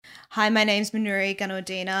Hi, my name's Manuri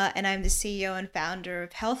Gunawardena, and I'm the CEO and founder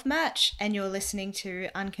of Health Match, and you're listening to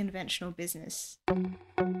Unconventional Business.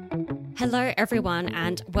 Hello, everyone,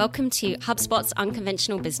 and welcome to HubSpot's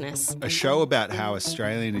Unconventional Business. A show about how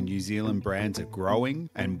Australian and New Zealand brands are growing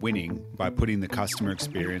and winning by putting the customer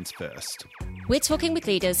experience first. We're talking with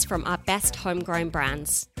leaders from our best homegrown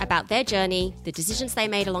brands about their journey, the decisions they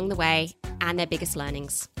made along the way, and their biggest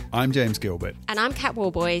learnings. I'm James Gilbert. And I'm Kat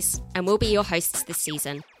Warboys, and we'll be your hosts this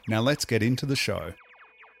season. Now let's get into the show.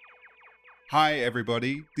 Hi,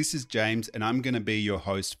 everybody. This is James, and I'm going to be your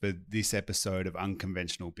host for this episode of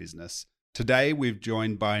Unconventional Business. Today, we're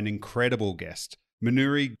joined by an incredible guest,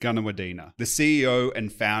 Manuri Gunawardena, the CEO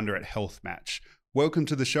and founder at Health Match. Welcome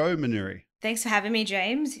to the show, Manuri. Thanks for having me,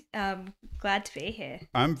 James. Glad to be here.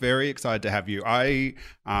 I'm very excited to have you. I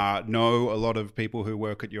know a lot of people who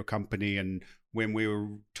work at your company, and when we were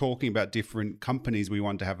talking about different companies we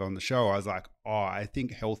want to have on the show, I was like, I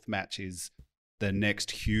think Health Match is the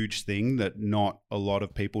next huge thing that not a lot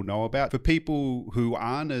of people know about. For people who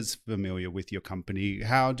aren't as familiar with your company,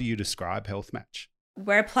 how do you describe Health Match?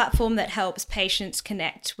 We're a platform that helps patients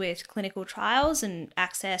connect with clinical trials and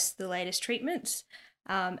access the latest treatments.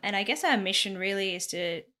 And I guess our mission really is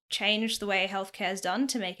to change the way healthcare is done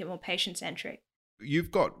to make it more patient-centric.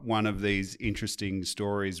 You've got one of these interesting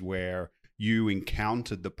stories where you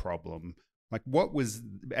encountered the problem. Like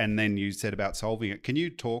and then you said about solving it. Can you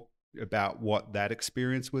talk about what that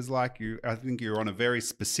experience was like? I think you're on a very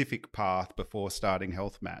specific path before starting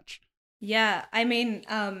Health Match. Yeah, I mean,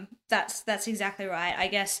 that's exactly right. I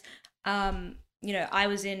guess, I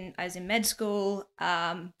was in med school,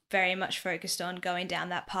 very much focused on going down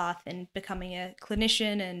that path and becoming a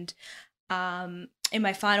clinician. And in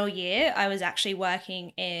my final year, I was actually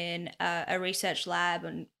working in a research lab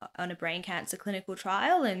on a brain cancer clinical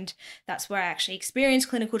trial. And that's where I actually experienced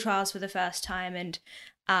clinical trials for the first time. And,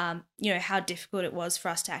 how difficult it was for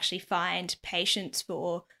us to actually find patients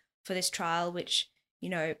for this trial, which,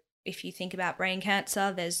 if you think about brain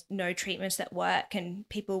cancer, there's no treatments that work and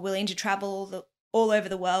people are willing to travel all over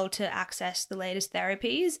the world to access the latest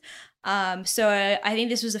therapies. So I think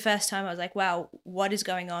this was the first time I was like, wow, what is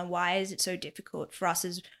going on? Why is it so difficult for us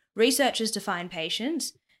as researchers to find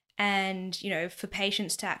patients and, for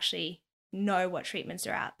patients to actually know what treatments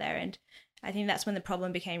are out there? And I think that's when the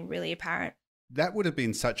problem became really apparent. That would have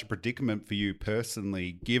been such a predicament for you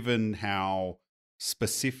personally, given how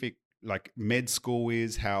specific like med school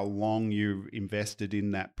is, how long you've invested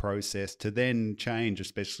in that process to then change,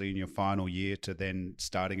 especially in your final year, to then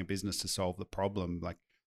starting a business to solve the problem. Like,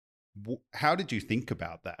 how did you think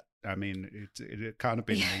about that? I mean, it can't have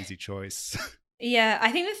been an easy choice. Yeah,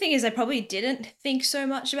 I think the thing is I probably didn't think so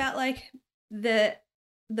much about like the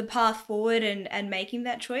path forward and making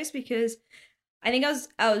that choice, because I think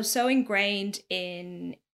I was so ingrained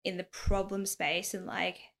in the problem space and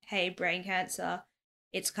like, hey, brain cancer,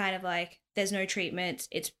 it's kind of like there's no treatment.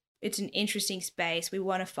 It's an interesting space. We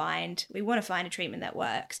want to find a treatment that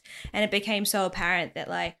works. And it became so apparent that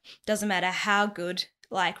like doesn't matter how good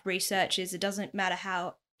like research is, it doesn't matter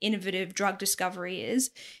how innovative drug discovery is,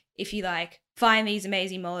 if you like find these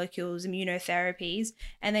amazing molecules, immunotherapies,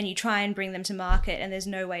 and then you try and bring them to market, and there's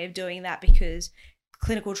no way of doing that because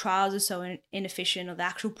clinical trials are so inefficient, or the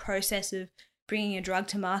actual process of bringing a drug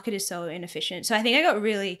to market is so inefficient. So I think I got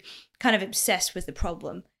really kind of obsessed with the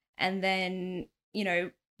problem, and then,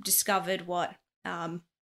 discovered what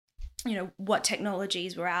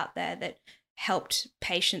technologies were out there that helped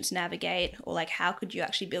patients navigate, or like how could you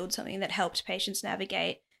actually build something that helped patients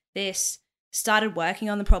navigate this. Started working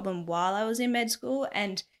on the problem while I was in med school,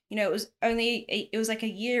 and, it was like a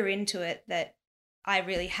year into it that I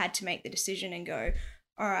really had to make the decision and go,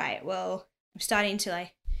 all right, well, I'm starting to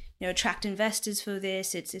like, attract investors for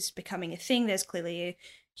this. It's becoming a thing. There's clearly a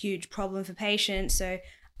huge problem for patients. So,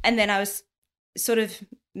 and then I was sort of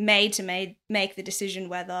made to make the decision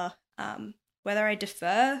whether I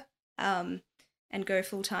defer and go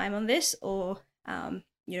full time on this, or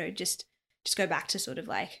just go back to sort of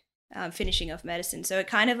like finishing off medicine. So it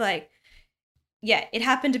kind of like, yeah, it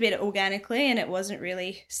happened a bit organically, and it wasn't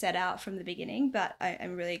really set out from the beginning. But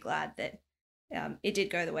I'm really glad that it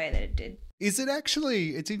did go the way that it did. Is it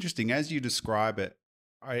actually, it's interesting, as you describe it,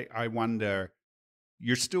 I wonder,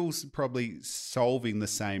 you're still probably solving the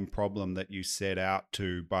same problem that you set out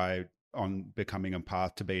to on becoming a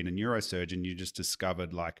path to being a neurosurgeon. You just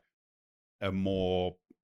discovered like a more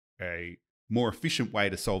efficient way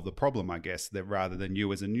to solve the problem, I guess, that rather than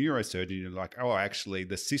you as a neurosurgeon, you're like, oh, actually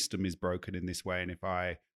the system is broken in this way. And if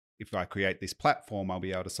I create this platform, I'll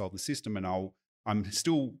be able to solve the system, and I'll I'm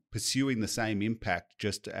still pursuing the same impact,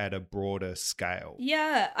 just at a broader scale.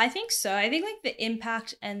 Yeah, I think so. I think like the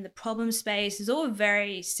impact and the problem space is all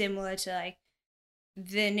very similar to like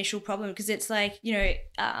the initial problem, because it's like,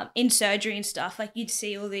 in surgery and stuff, like you'd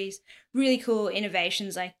see all these really cool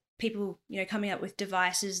innovations, like people, coming up with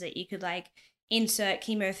devices that you could like insert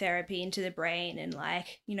chemotherapy into the brain and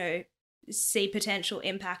like, see potential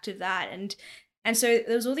impact of that. And so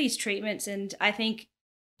there was all these treatments, and I think,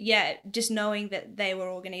 yeah, just knowing that they were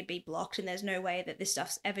all going to be blocked and there's no way that this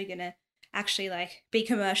stuff's ever going to actually like be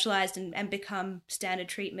commercialized and become standard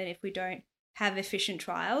treatment if we don't have efficient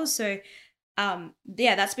trials. So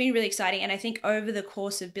yeah, that's been really exciting. And I think over the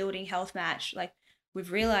course of building Health Match, like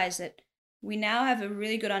we've realized that we now have a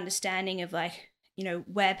really good understanding of like,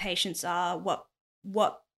 where patients are, what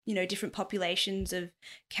different populations of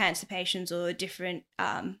cancer patients or different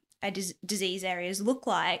disease areas look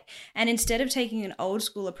like. And instead of taking an old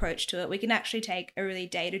school approach to it, we can actually take a really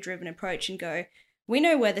data-driven approach and go, we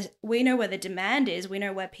know where the demand is, we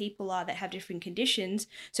know where people are that have different conditions.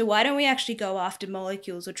 So why don't we actually go after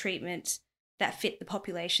molecules or treatments that fit the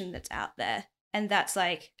population that's out there? And that's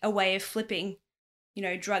like a way of flipping,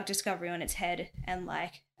 drug discovery on its head and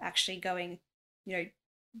like actually going,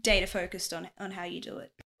 data focused on how you do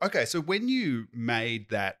it. Okay, so when you made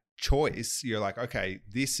that choice, you're like, okay,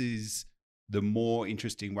 this is the more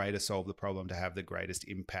interesting way to solve the problem to have the greatest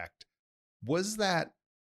impact. Was that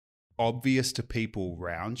obvious to people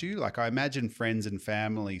around you? Like, I imagine friends and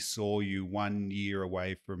family saw you 1 year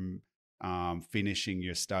away from finishing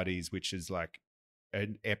your studies, which is like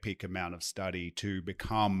an epic amount of study to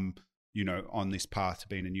become, on this path to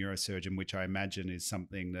being a neurosurgeon, which I imagine is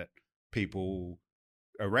something that people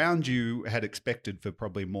around you had expected for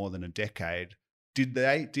probably more than a decade.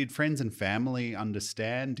 Did friends and family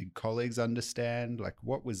understand? Did colleagues understand? Like,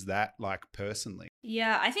 what was that like personally?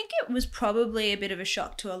 Yeah, I think it was probably a bit of a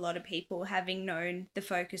shock to a lot of people, having known the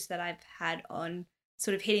focus that I've had on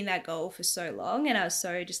sort of hitting that goal for so long. And I was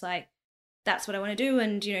so just like, that's what I want to do.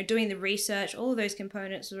 And, doing the research, all of those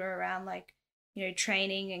components were around like,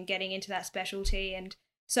 training and getting into that specialty. And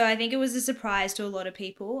so I think it was a surprise to a lot of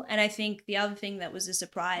people. And I think the other thing that was a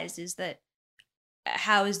surprise is that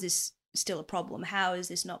how is this still a problem? How is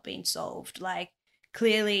this not being solved? Like,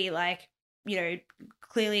 clearly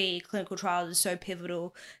clinical trials are so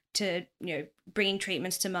pivotal to, bringing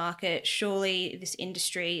treatments to market. Surely this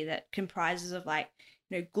industry that comprises of like,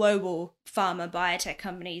 global pharma biotech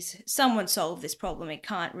companies, someone solve this problem. It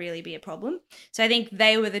can't really be a problem. So I think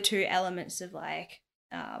they were the two elements of like,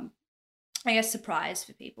 I guess, surprise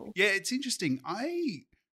for people. Yeah, it's interesting.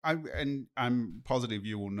 And I'm positive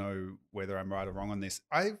you will know whether I'm right or wrong on this.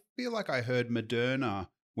 I feel like I heard Moderna,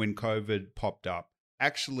 when COVID popped up,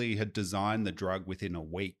 actually had designed the drug within a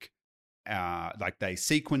week. Like they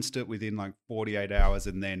sequenced it within like 48 hours,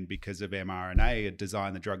 and then because of mRNA, had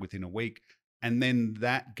designed the drug within a week. And then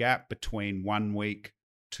that gap between 1 week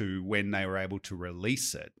to when they were able to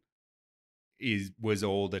release it was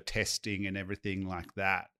all the testing and everything like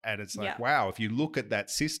that. And it's like, wow, if you look at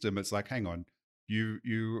that system, it's like, hang on,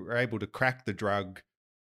 you are able to crack the drug,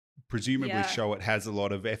 presumably show it has a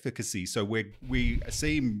lot of efficacy. So we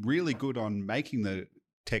seem really good on making the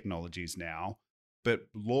technologies now. But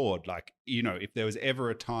Lord, like, if there was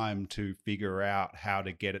ever a time to figure out how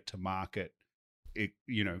to get it to market,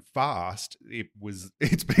 fast,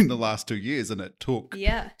 it's been the last 2 years, and it took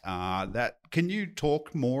that. Can you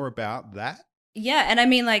talk more about that? Yeah, and I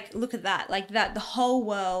mean, like, look at that. Like, that the whole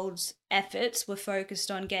world's efforts were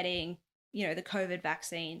focused on getting, the COVID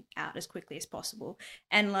vaccine out as quickly as possible.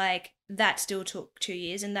 And like, that still took 2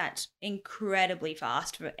 years, and that's incredibly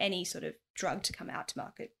fast for any sort of drug to come out to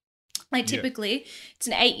market. Like, typically it's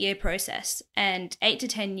an 8-year process, and 8 to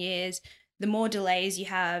 10 years, the more delays you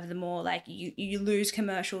have, the more like you lose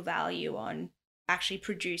commercial value on actually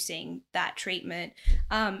producing that treatment.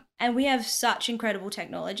 And we have such incredible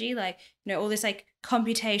technology, like, all this like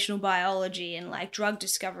computational biology and like drug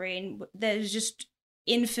discovery, and there's just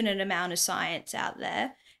infinite amount of science out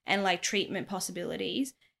there and like treatment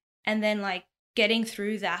possibilities. And then like getting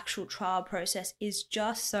through the actual trial process is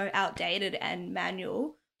just so outdated and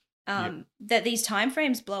manual that these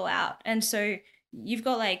timeframes blow out. And so you've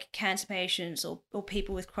got like cancer patients or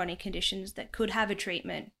people with chronic conditions that could have a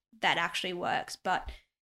treatment that actually works, but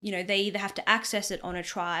they either have to access it on a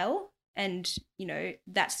trial, and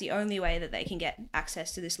that's the only way that they can get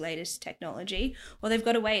access to this latest technology, or they've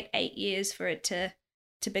got to wait 8 years for it to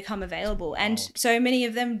become available. And so many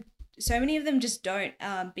of them just don't,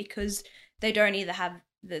 because they don't either have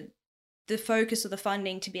the focus or the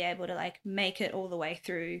funding to be able to like make it all the way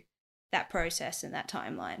through that process and that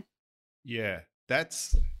timeline. Yeah.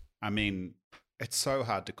 it's so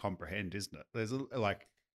hard to comprehend, isn't it? There's like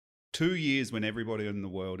 2 years when everybody in the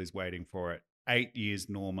world is waiting for it, 8 years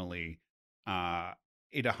normally.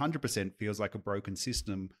 It 100% feels like a broken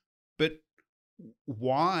system. But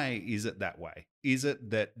why is it that way? Is it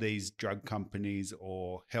that these drug companies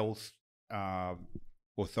or health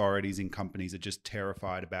authorities in companies are just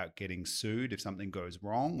terrified about getting sued if something goes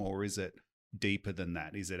wrong? Or is it deeper than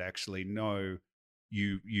that? Is it actually, no,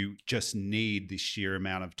 you just need this sheer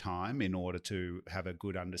amount of time in order to have a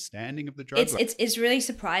good understanding of the drug? It's really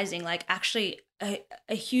surprising. Like, actually,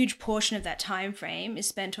 a huge portion of that time frame is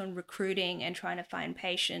spent on recruiting and trying to find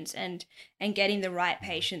patients and getting the right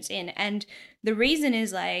patients in. And the reason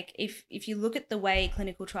is, like, if you look at the way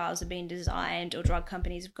clinical trials have been designed or drug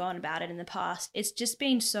companies have gone about it in the past, it's just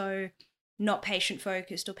been so not patient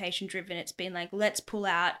focused or patient driven. It's been like, let's pull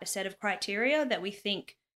out a set of criteria that we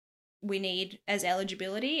think we need as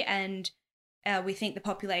eligibility, and we think the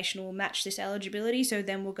population will match this eligibility, so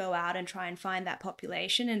then we'll go out and try and find that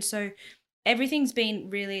population. And so everything's been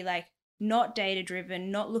really like not data driven,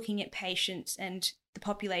 not looking at patients and the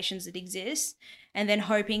populations that exist, and then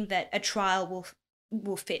hoping that a trial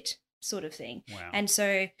will fit, sort of thing. Wow. And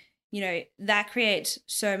so, you know, that creates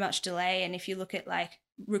so much delay. And if you look at like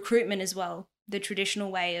recruitment as well, the traditional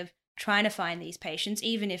way of trying to find these patients,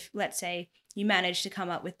 even if, let's say, you manage to come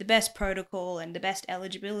up with the best protocol and the best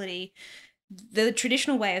eligibility, the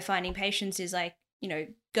traditional way of finding patients is like, you know,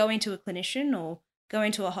 going to a clinician or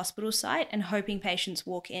going to a hospital site and hoping patients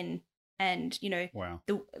walk in, and, you know, wow,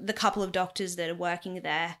 the couple of doctors that are working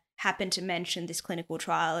there happen to mention this clinical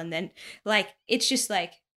trial, and then like it's just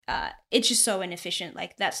so inefficient.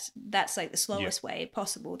 Like that's like the slowest way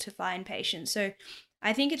possible to find patients. So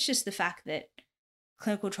I think it's just the fact that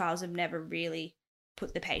clinical trials have never really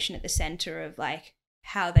put the patient at the center of like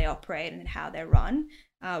how they operate and how they're run,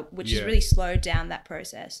 which has really slowed down that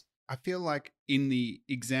process. I feel like in the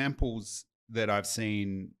examples that I've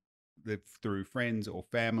seen through friends or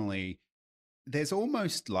family, there's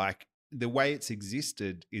almost like the way it's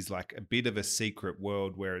existed is like a bit of a secret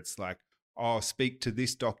world where it's like, oh, speak to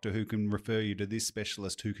this doctor who can refer you to this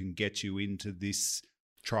specialist who can get you into this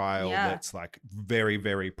trial that's like very,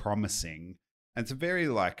 very promising. And it's a very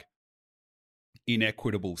like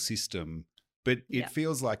inequitable system, but it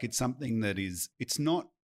feels like it's something that it's not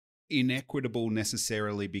inequitable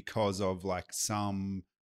necessarily because of like some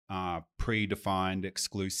predefined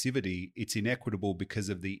exclusivity. It's inequitable because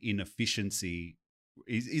of the inefficiency.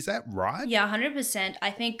 Is that right? Yeah, 100%. I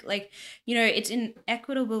think, like, you know, it's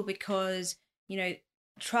inequitable because, you know,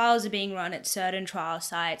 trials are being run at certain trial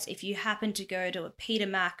sites. If you happen to go to a Peter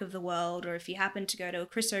Mac of the world, or if you happen to go to a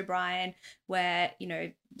Chris O'Brien, where, you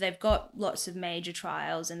know, they've got lots of major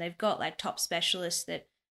trials and they've got like top specialists that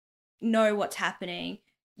know what's happening,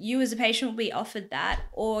 you as a patient will be offered that,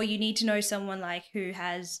 or you need to know someone like who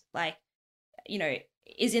has like, you know,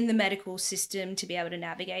 is in the medical system to be able to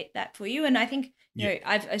navigate that for you. And I think, you know,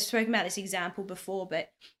 I've spoken about this example before, but,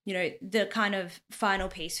 you know, the kind of final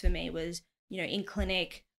piece for me was, you know, in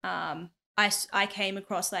clinic, I came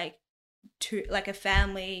across like a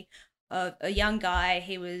family of a young guy.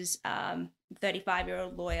 He was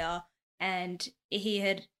 35-year-old lawyer, and he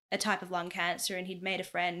had a type of lung cancer, and he'd made a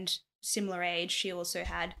friend similar age. She also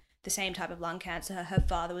had the same type of lung cancer. Her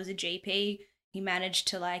father was a GP. He managed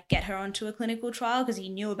to like get her onto a clinical trial because he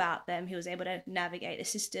knew about them. He was able to navigate the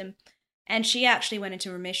system. And she actually went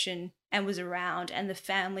into remission and was around, and the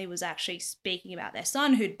family was actually speaking about their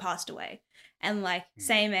son who'd passed away. And like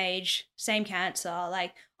same age, same cancer,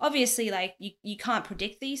 like obviously like you can't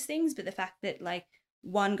predict these things, but the fact that like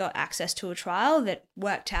one got access to a trial that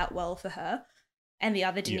worked out well for her and the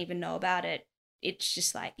other didn't even know about it, it's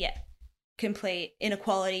just like, complete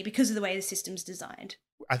inequality because of the way the system's designed.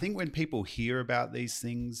 I think when people hear about these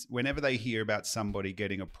things, whenever they hear about somebody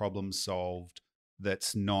getting a problem solved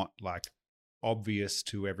that's not like obvious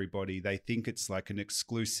to everybody, they think it's like an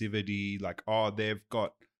exclusivity, like, oh, they've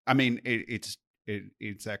got, I mean, it's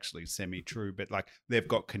actually semi-true, but like they've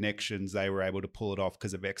got connections, they were able to pull it off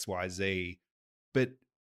because of XYZ. But,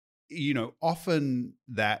 you know, often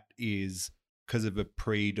that is because of a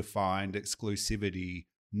predefined exclusivity,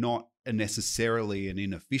 not necessarily an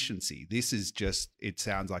inefficiency. This is just, it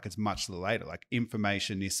sounds like it's much later. Like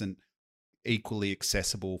information isn't equally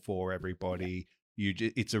accessible for everybody.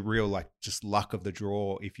 It's a real like just luck of the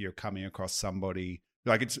draw if you're coming across somebody.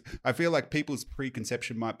 Like I feel like people's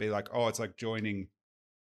preconception might be like, oh, it's like joining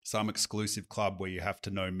some exclusive club where you have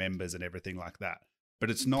to know members and everything like that. But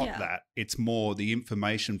it's not that. It's more the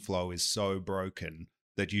information flow is so broken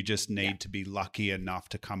that you just need to be lucky enough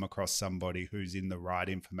to come across somebody who's in the right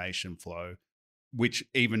information flow. which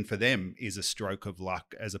even for them is a stroke of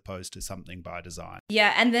luck as opposed to something by design.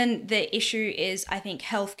 Yeah, and then the issue is, I think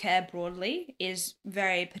healthcare broadly is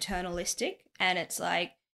very paternalistic, and it's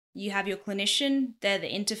like you have your clinician, they're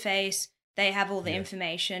the interface, they have all the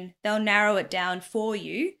information, they'll narrow it down for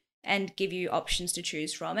you and give you options to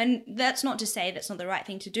choose from. And that's not to say that's not the right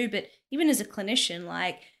thing to do, but even as a clinician,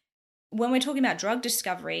 like when we're talking about drug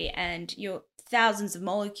discovery and your thousands of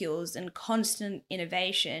molecules and constant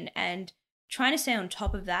innovation and trying to stay on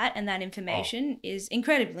top of that and that information is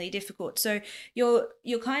incredibly difficult. So you're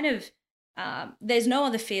kind of there's no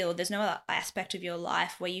other field, there's no other aspect of your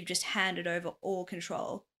life where you've just handed over all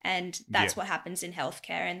control, and that's what happens in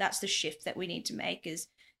healthcare, and that's the shift that we need to make, is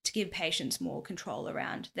to give patients more control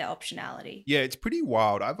around their optionality. Yeah, it's pretty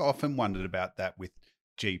wild. I've often wondered about that with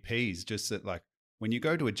GPs, just that like when you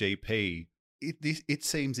go to a GP, it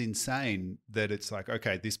seems insane that it's like,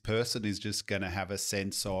 okay, this person is just going to have a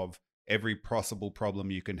sense of every possible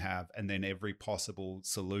problem you can have and then every possible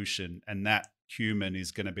solution, and that human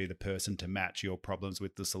is going to be the person to match your problems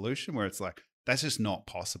with the solution, where it's like, that's just not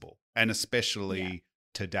possible. And especially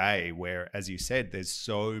today, where, as you said, there's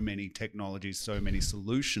so many technologies, so many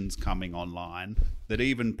solutions coming online, that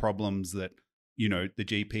even problems that, you know, the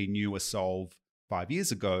GP knew were solved 5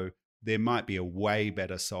 years ago, there might be a way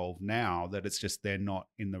better solve now, that it's just they're not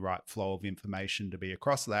in the right flow of information to be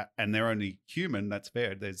across that. And they're only human, that's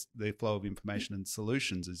fair. There's the flow of information and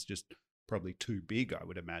solutions is just probably too big, I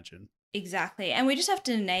would imagine. Exactly. And we just have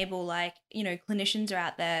to enable, like, you know, clinicians are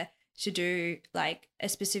out there to do like a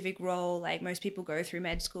specific role. Like most people go through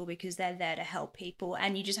med school because they're there to help people,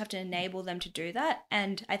 and you just have to enable them to do that.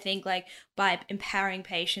 And I think like by empowering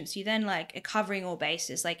patients, you then like are covering all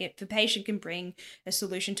bases. Like if a patient can bring a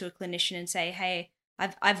solution to a clinician and say, hey,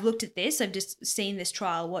 I've looked at this, I've just seen this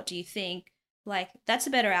trial, what do you think? Like that's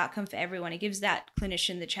a better outcome for everyone. It gives that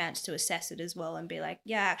clinician the chance to assess it as well and be like,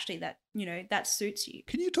 yeah, actually that, you know, that suits you.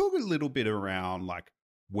 Can you talk a little bit around like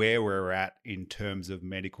where we're at in terms of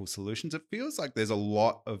medical solutions? It feels like there's a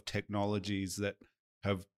lot of technologies that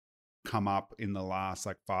have come up in the last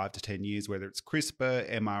like 5 to 10 years, whether it's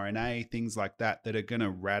CRISPR, mRNA, things like that, that are going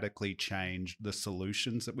to radically change the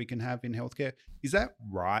solutions that we can have in healthcare. Is that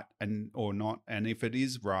right and or not? And if it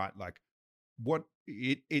is right, like what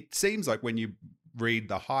it seems like when you read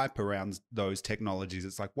the hype around those technologies,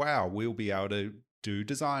 it's like, wow, we'll be able to do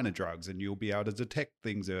designer drugs and you'll be able to detect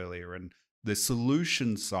things earlier. And the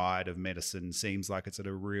solution side of medicine seems like it's at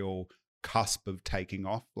a real cusp of taking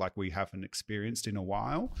off, like we haven't experienced in a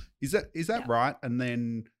while. Is that right? And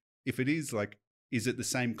then if it is, like, is it the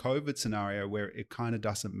same COVID scenario where it kind of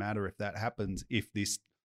doesn't matter if that happens, if this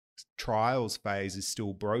trials phase is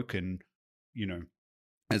still broken, you know,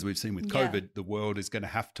 as we've seen with COVID, the world is going to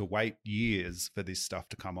have to wait years for this stuff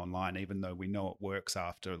to come online, even though we know it works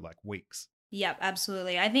after like weeks. Yep,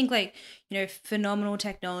 absolutely. I think like, you know, phenomenal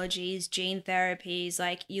technologies, gene therapies,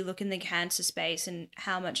 like you look in the cancer space and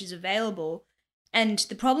how much is available. And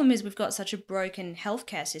the problem is we've got such a broken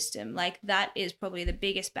healthcare system. Like that is probably the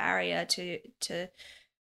biggest barrier to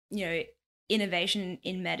you know, innovation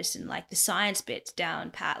in medicine, like the science bit's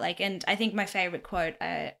down pat. Like, and I think my favorite quote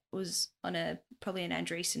was on probably an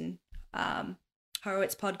Andreessen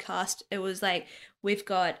Horowitz podcast. It was like, we've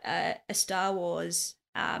got a Star Wars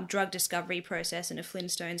drug discovery process and a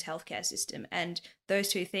Flintstones healthcare system, and those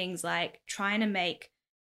two things, like trying to make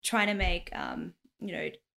you know,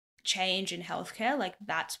 change in healthcare, like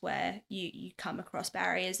that's where you come across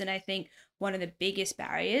barriers. And I think one of the biggest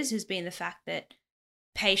barriers has been the fact that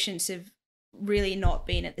patients have really not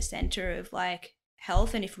been at the center of like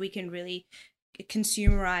health. And if we can really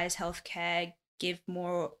consumerize healthcare, give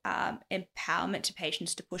more empowerment to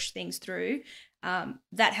patients to push things through,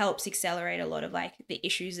 that helps accelerate a lot of like the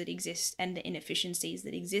issues that exist and the inefficiencies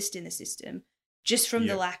that exist in the system, just from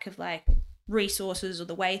the lack of like resources or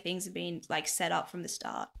the way things have been like set up from the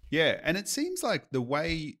start. Yeah. And it seems like the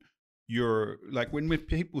way you're like, when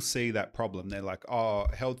people see that problem, they're like, oh,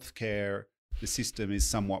 healthcare, the system is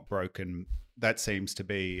somewhat broken. That seems to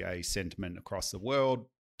be a sentiment across the world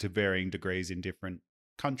to varying degrees in different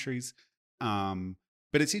countries.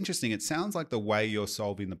 But it's interesting. It sounds like the way you're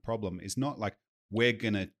solving the problem is not like, we're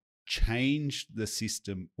going to change the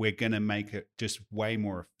system. We're going to make it just way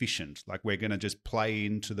more efficient. Like we're going to just play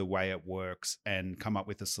into the way it works and come up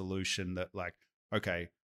with a solution that like, okay,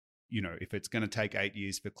 you know, if it's going to take 8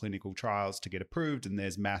 years for clinical trials to get approved and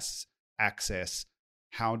there's mass access,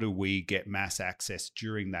 how do we get mass access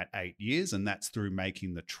during that 8 years? And that's through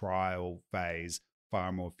making the trial phase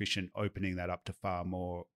far more efficient, opening that up to far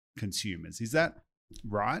more consumers. Is that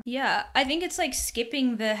right? Yeah, I think it's like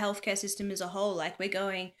skipping the healthcare system as a whole. Like we're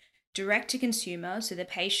going direct to consumer, so the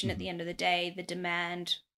patient at the end of the day, the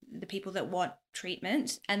demand, the people that want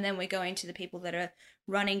treatment, and then we're going to the people that are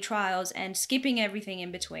running trials and skipping everything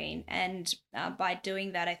in between. And by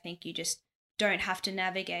doing that, I think you just don't have to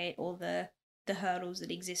navigate all the hurdles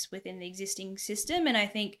that exist within the existing system. And I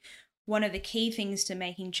think one of the key things to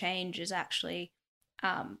making change is actually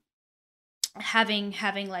having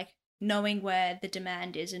like knowing where the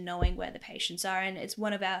demand is and knowing where the patients are. And it's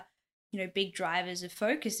one of our, big drivers of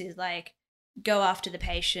focus is like go after the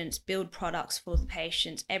patients, build products for the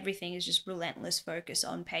patients. Everything is just relentless focus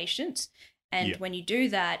on patients. And when you do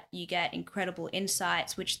that, you get incredible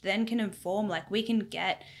insights, which then can inform, like we can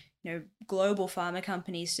get, global pharma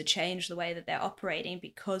companies to change the way that they're operating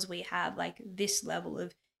because we have like this level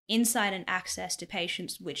of insight and access to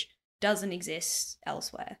patients, which doesn't exist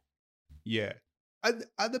elsewhere. Yeah.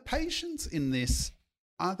 Are the patients in this,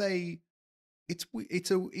 are they,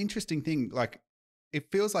 it's an interesting thing. Like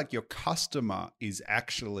it feels like your customer is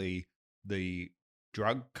actually the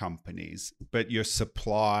drug companies, but your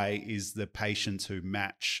supply is the patients who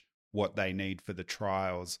match what they need for the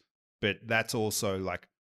trials. But that's also like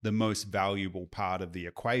the most valuable part of the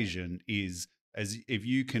equation is as if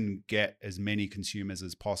you can get as many consumers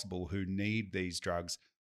as possible who need these drugs,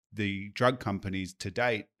 the drug companies to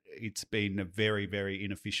date, it's been a very, very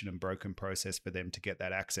inefficient and broken process for them to get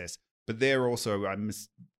that access. But they're also, I'm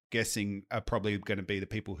guessing, are probably going to be the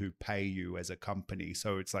people who pay you as a company.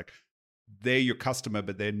 So it's like they're your customer,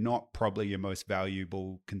 but they're not probably your most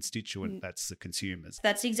valuable constituent. That's the consumers.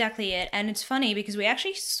 That's exactly it. And it's funny because we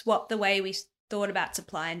actually swapped the way we thought about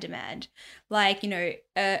supply and demand. Like,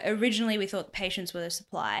 originally we thought patients were the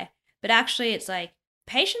supply, but actually it's like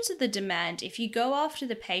patients are the demand. If you go after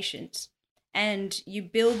the patients and you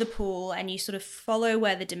build the pool and you sort of follow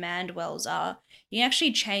where the demand wells are, you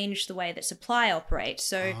actually change the way that supply operates.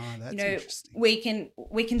 So, we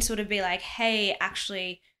can sort of be like, hey,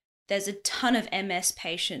 actually, there's a ton of MS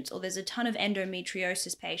patients or there's a ton of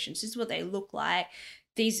endometriosis patients. This is what they look like.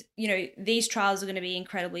 These trials are going to be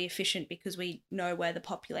incredibly efficient because we know where the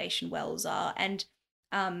population wells are. And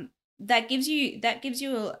that gives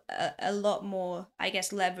you a lot more, I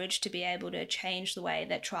guess, leverage to be able to change the way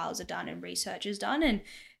that trials are done and research is done. And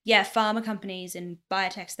yeah, pharma companies and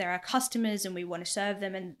biotechs, they're our customers and we want to serve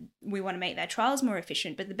them and we want to make their trials more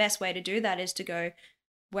efficient. But the best way to do that is to go,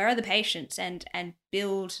 where are the patients, and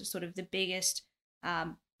build sort of the biggest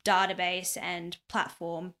database and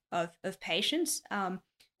platform of patients. And,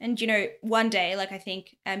 one day, like I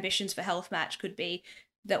think ambitions for Health Match could be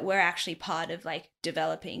that we're actually part of like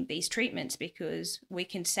developing these treatments because we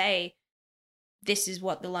can say, this is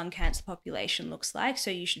what the lung cancer population looks like. So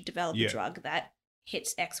you should develop a drug that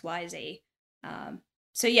hits X, Y, Z.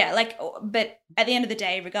 So yeah, like, but at the end of the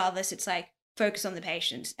day, regardless, it's like focus on the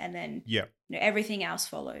patients and then everything else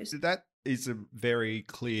follows. That is a very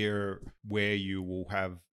clear where you will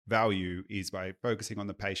have value is by focusing on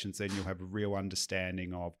the patients. Then you'll have a real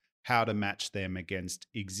understanding of how to match them against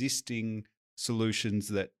existing solutions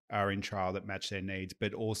that are in trial that match their needs,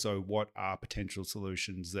 but also what are potential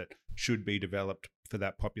solutions that should be developed for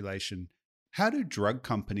that population. How do drug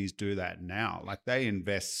companies do that now? Like they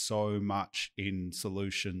invest so much in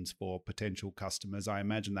solutions for potential customers. I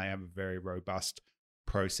imagine they have a very robust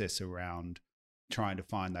process around trying to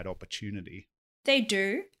find that opportunity. They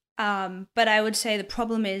do. But I would say the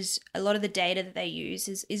problem is a lot of the data that they use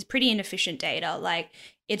is pretty inefficient data. Like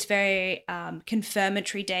it's very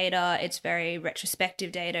confirmatory data. It's very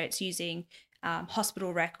retrospective data. It's using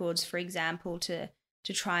hospital records, for example, to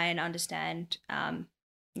try and understand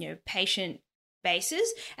patient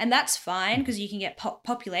bases. And that's fine because you can get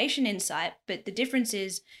population insight. But the difference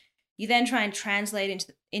is you then try and translate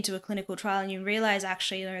into a clinical trial and you realize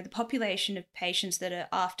actually the population of patients that are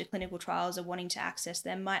after clinical trials are wanting to access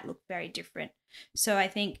them might look very different. So I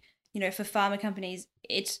think, for pharma companies,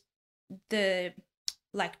 it's the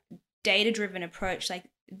like data-driven approach, like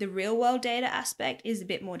the real world data aspect is a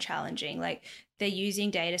bit more challenging. Like they're using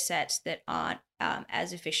data sets that aren't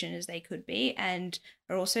as efficient as they could be and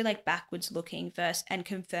are also like backwards looking and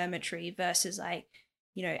confirmatory versus like,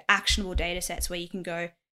 actionable data sets where you can go,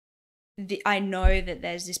 I know that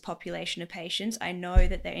there's this population of patients. I know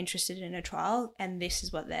that they're interested in a trial and this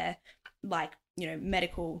is what their like,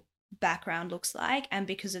 medical background looks like. And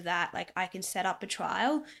because of that, like I can set up a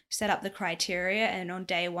trial, set up the criteria, and on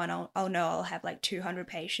day one, I'll know I'll have like 200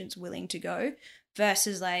 patients willing to go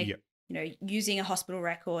versus like, using a hospital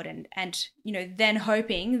record and then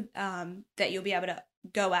hoping that you'll be able to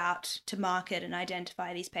go out to market and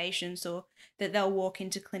identify these patients or that they'll walk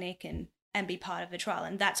into clinic and be part of the trial.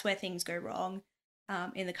 And that's where things go wrong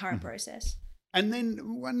in the current process. And then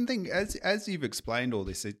one thing, as you've explained all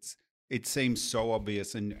this, it seems so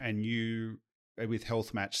obvious, and you with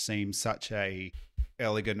Health Match seems such a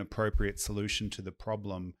elegant, appropriate solution to the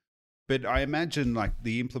problem. But I imagine like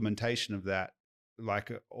the implementation of that,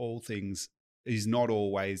 like all things, is not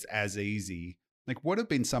always as easy. Like, what have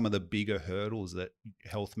been some of the bigger hurdles that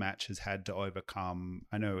Health Match has had to overcome?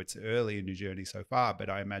 I know it's early in your journey so far, but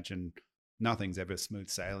I imagine nothing's ever smooth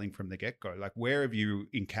sailing from the get-go. Like, where have you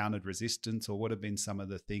encountered resistance, or what have been some of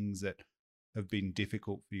the things that have been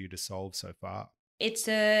difficult for you to solve so far? It's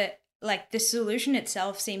like the solution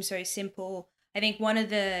itself seems so simple. I think one of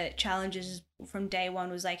the challenges from day one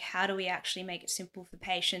was like, how do we actually make it simple for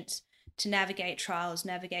patients to navigate trials,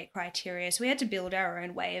 navigate criteria? So we had to build our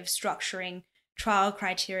own way of structuring trial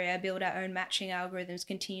criteria, build our own matching algorithms,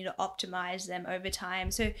 continue to optimize them over time.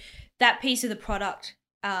 So that piece of the product,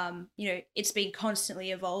 it's been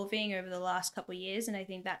constantly evolving over the last couple of years, and I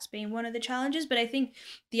think that's been one of the challenges. But I think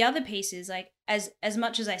the other piece is like, as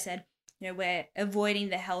much as I said, we're avoiding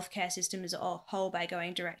the healthcare system as a whole by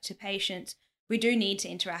going direct to patients, we do need to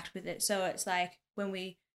interact with it. So it's like when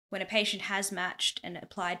a patient has matched and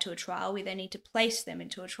applied to a trial, we then need to place them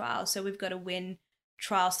into a trial. So we've got to win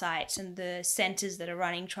trial sites and the centers that are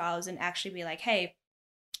running trials and actually be like, hey,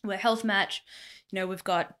 we're Health Match, we've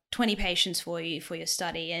got 20 patients for you for your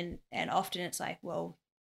study. And often it's like, well,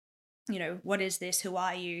 what is this? Who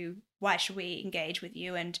are you? Why should we engage with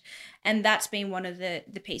you? And that's been one of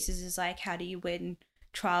the pieces, is like, how do you win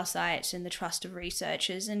trial sites and the trust of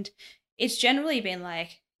researchers? And it's generally been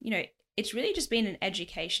like, it's really just been an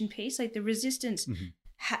education piece. Like the resistance,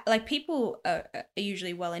 like people are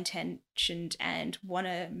usually well-intentioned and want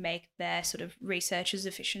to make their sort of research as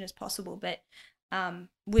efficient as possible. But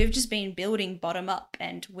we've just been building bottom up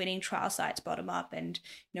and winning trial sites bottom up. And,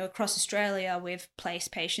 across Australia, we've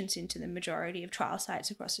placed patients into the majority of trial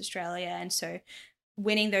sites across Australia. And so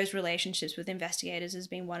winning those relationships with investigators has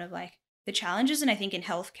been one of like the challenges. And I think in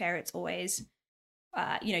healthcare, it's always,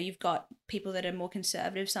 you've got people that are more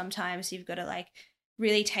conservative sometimes. You've got to like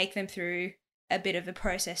really take them through a bit of a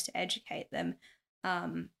process to educate them.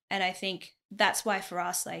 And I think that's why for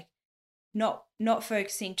us, like not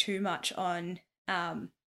focusing too much on,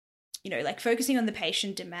 like focusing on the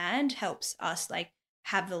patient demand helps us like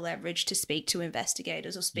have the leverage to speak to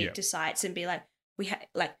investigators or speak to sites and be like,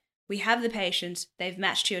 we have the patients, they've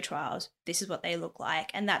matched to your trials, this is what they look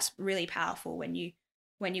like. And that's really powerful when you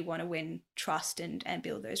want to win trust and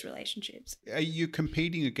build those relationships. Are you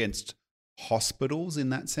competing against hospitals in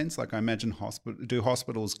that sense? Like I imagine do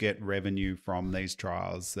hospitals get revenue from these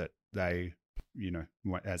trials that they,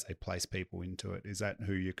 as they place people into it? Is that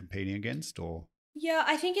who you're competing against, or? Yeah,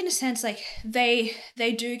 I think in a sense, like they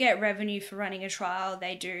do get revenue for running a trial.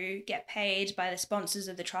 They do get paid by the sponsors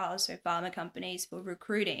of the trials, so pharma companies, for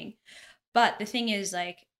recruiting. But the thing is,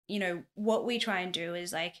 like, what we try and do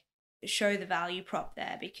is like show the value prop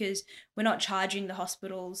there, because we're not charging the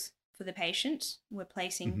hospitals for the patients. We're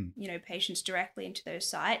placing, patients directly into those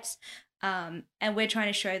sites. And we're trying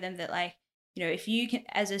to show them that, like, if you can,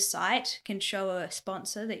 as a site, can show a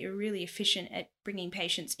sponsor that you're really efficient at bringing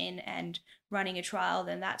patients in and running a trial,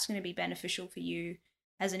 then that's going to be beneficial for you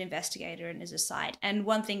as an investigator and as a site. And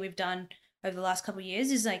one thing we've done over the last couple of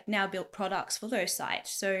years is like now built products for those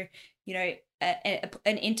sites. So, an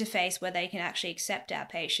interface where they can actually accept our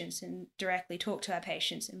patients and directly talk to our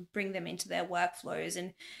patients and bring them into their workflows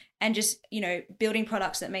and just, building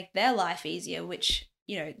products that make their life easier, which,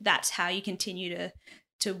 that's how you continue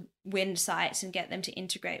to win sites and get them to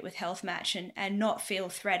integrate with Health Match and not feel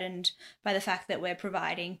threatened by the fact that we're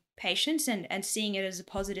providing patients and seeing it as a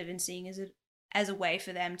positive and seeing it as a way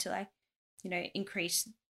for them to, like, increase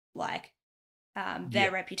like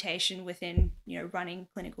their reputation within, running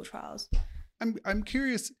clinical trials. I'm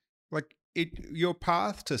curious, like your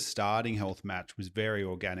path to starting Health Match was very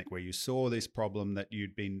organic, where you saw this problem that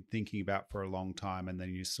you'd been thinking about for a long time, and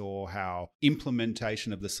then you saw how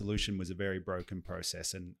implementation of the solution was a very broken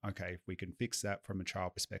process. And okay, if we can fix that from a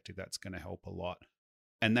trial perspective, that's going to help a lot.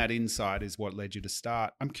 And that insight is what led you to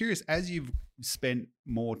start. I'm curious, as you've spent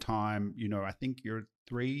more time, I think you're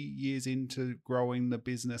 3 years into growing the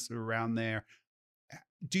business around there.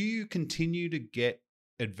 Do you continue to get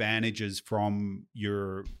advantages from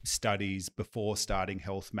your studies before starting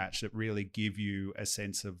Health Match that really give you a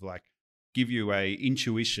sense of give you a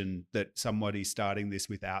intuition that somebody starting this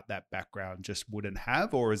without that background just wouldn't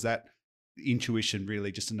have? Or is that intuition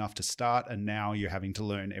really just enough to start and now you're having to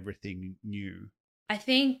learn everything new? I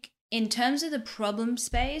think in terms of the problem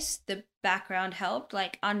space, the background helped,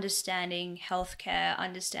 like understanding healthcare,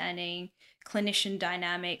 understanding clinician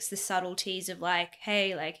dynamics, the subtleties of like,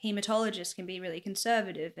 hey, like hematologists can be really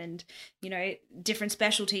conservative and, different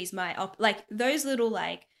specialties might like those little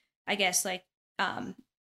like I guess like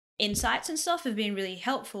insights and stuff have been really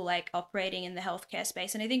helpful, like operating in the healthcare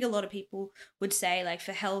space. And I think a lot of people would say like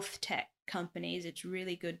for health tech companies, it's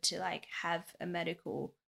really good to like have a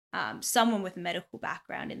medical someone with a medical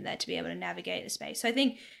background in there to be able to navigate the space. So I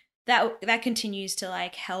think that continues to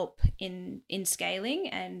like help in scaling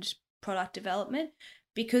and product development,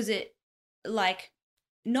 because it like,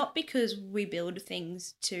 not because we build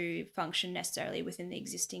things to function necessarily within the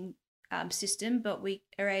existing system, but we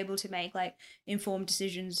are able to make like informed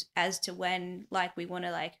decisions as to when like we want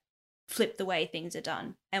to like flip the way things are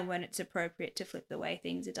done and when it's appropriate to flip the way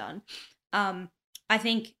things are done. I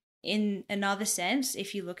think in another sense,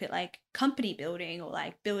 if you look at like company building or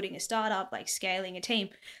like building a startup, like scaling a team,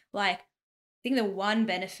 like I think the one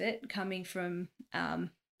benefit coming from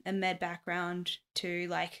a med background to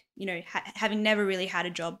like, you know, having never really had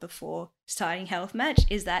a job before starting Health Match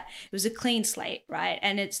is that it was a clean slate, right?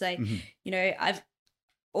 And it's like, you know,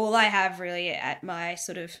 all I have really at my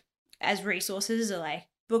sort of as resources are like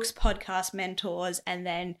books, podcasts, mentors, and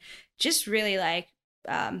then just really like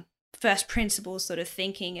first principles sort of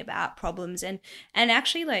thinking about problems and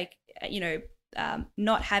actually like, you know,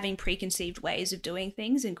 not having preconceived ways of doing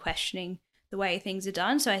things and questioning the way things are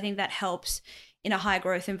done. So I think that helps in a high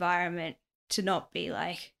growth environment to not be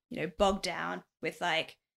like, you know, bogged down with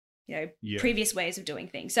like, you know, previous ways of doing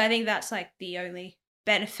things. So I think that's like the only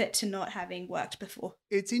benefit to not having worked before.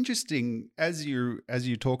 It's interesting as you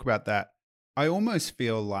talk about that. I almost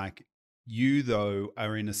feel like you though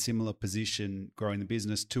are in a similar position growing the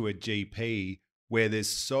business to a GP, where there's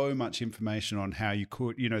so much information on how you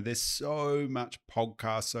could, you know, there's so much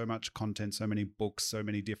podcast, so much content, so many books, so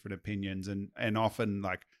many different opinions, and often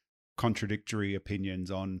like contradictory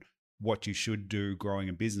opinions on what you should do growing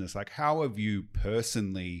a business. Like, how have you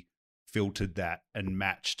personally filtered that and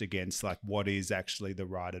matched against like what is actually the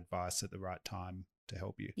right advice at the right time to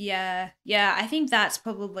help you? Yeah. I think that's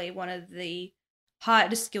probably one of the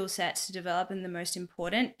hardest skill sets to develop and the most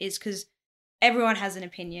important, is because everyone has an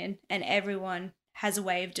opinion and everyone has a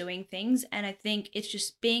way of doing things. And I think it's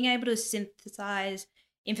just being able to synthesize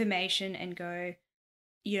information and go,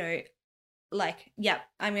 you know, like, yeah,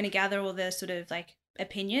 I'm going to gather all the sort of like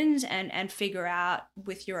opinions and figure out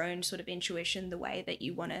with your own sort of intuition the way that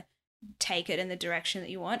you want to take it in the direction that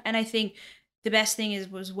you want. And I think the best thing is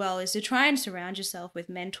as well is to try and surround yourself with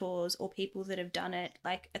mentors or people that have done it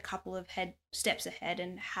like a couple of steps ahead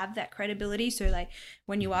and have that credibility. So like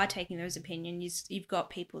when you are taking those opinions, you've got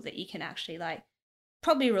people that you can actually like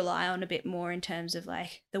probably rely on a bit more in terms of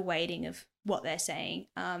like the weighting of what they're saying.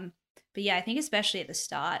 But yeah, I think especially at the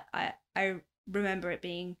start, I remember it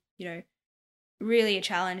being, you know, really a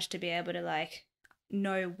challenge to be able to like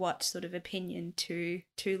know what sort of opinion to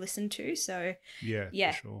listen to. So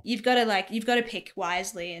yeah, for sure. you've got to pick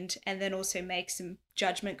wisely and then also make some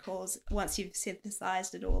judgment calls once you've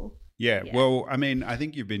synthesized it all. Yeah. Well, I mean, I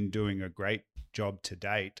think you've been doing a great job to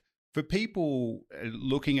date. For people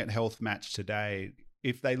looking at Health Match today,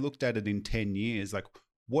 if they looked at it in 10 years, like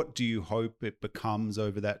what do you hope it becomes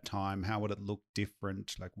over that time? How would it look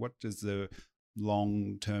different? Like what does the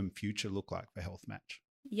long-term future look like for Health Match?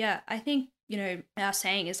 Yeah, I think, you know, our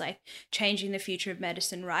saying is like changing the future of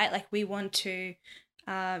medicine, right? Like we want to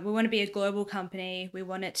be a global company. We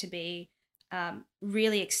want it to be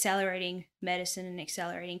really accelerating medicine and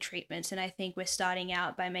accelerating treatments. And I think we're starting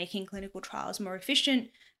out by making clinical trials more efficient,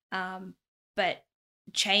 but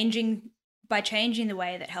by changing the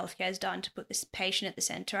way that healthcare is done to put this patient at the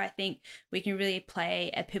center, I think we can really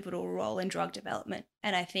play a pivotal role in drug development.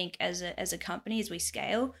 And I think as a company, as we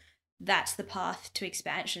scale, that's the path to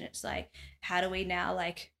expansion. It's like, how do we now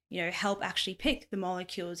like, you know, help actually pick the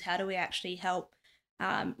molecules? How do we actually help,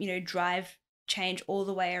 you know, drive change all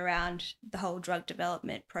the way around the whole drug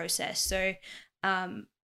development process? So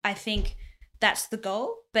I think that's the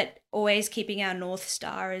goal, but always keeping our North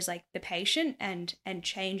Star as like the patient and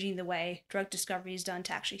changing the way drug discovery is done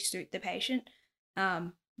to actually suit the patient.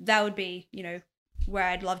 That would be, you know, where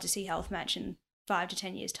I'd love to see Health Match in 5 to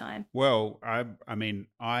 10 years time. Well, I mean,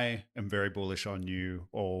 I am very bullish on you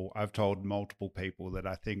all. I've told multiple people that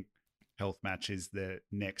I think Health Match is the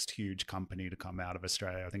next huge company to come out of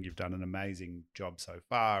Australia. I think you've done an amazing job so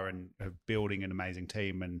far and building an amazing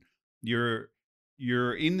team. And you're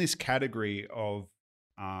in this category of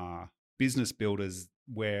business builders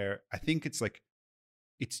where I think it's like,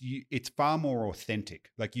 it's far more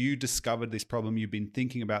authentic. Like you discovered this problem, you've been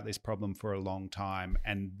thinking about this problem for a long time,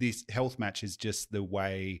 and this Health Match is just the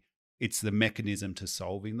way, it's the mechanism to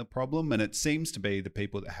solving the problem. And it seems to be the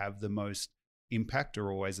people that have the most impact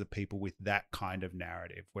are always the people with that kind of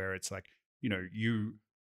narrative, where it's like, you know,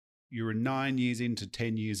 you're 9 years into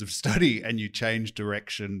 10 years of study and you change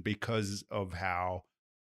direction because of how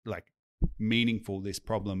like meaningful this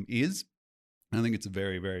problem is. I think it's a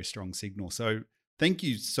very, very strong signal. So thank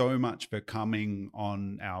you so much for coming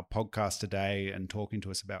on our podcast today and talking to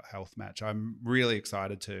us about Health Match. I'm really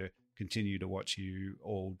excited to continue to watch you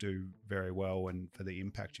all do very well and for the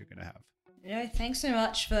impact you're going to have. No, thanks so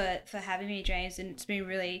much for having me, James. And it's been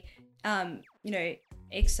really,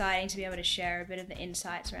 exciting to be able to share a bit of the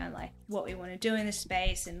insights around like what we want to do in this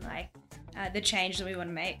space and like the change that we want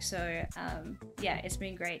to make. So it's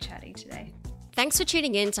been great chatting today. Thanks for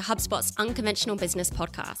tuning in to HubSpot's Unconventional Business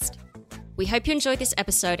Podcast. We hope you enjoyed this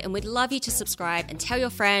episode and we'd love you to subscribe and tell your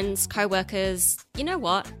friends, co-workers, you know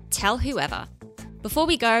what, tell whoever. Before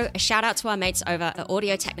we go, a shout out to our mates over at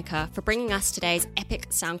Audio-Technica for bringing us today's epic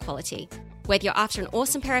sound quality. Whether you're after an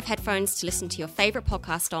awesome pair of headphones to listen to your favorite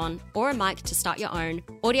podcast on or a mic to start your own,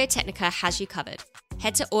 Audio-Technica has you covered.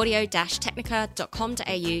 Head to audio-technica.com.au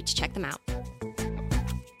to check them out.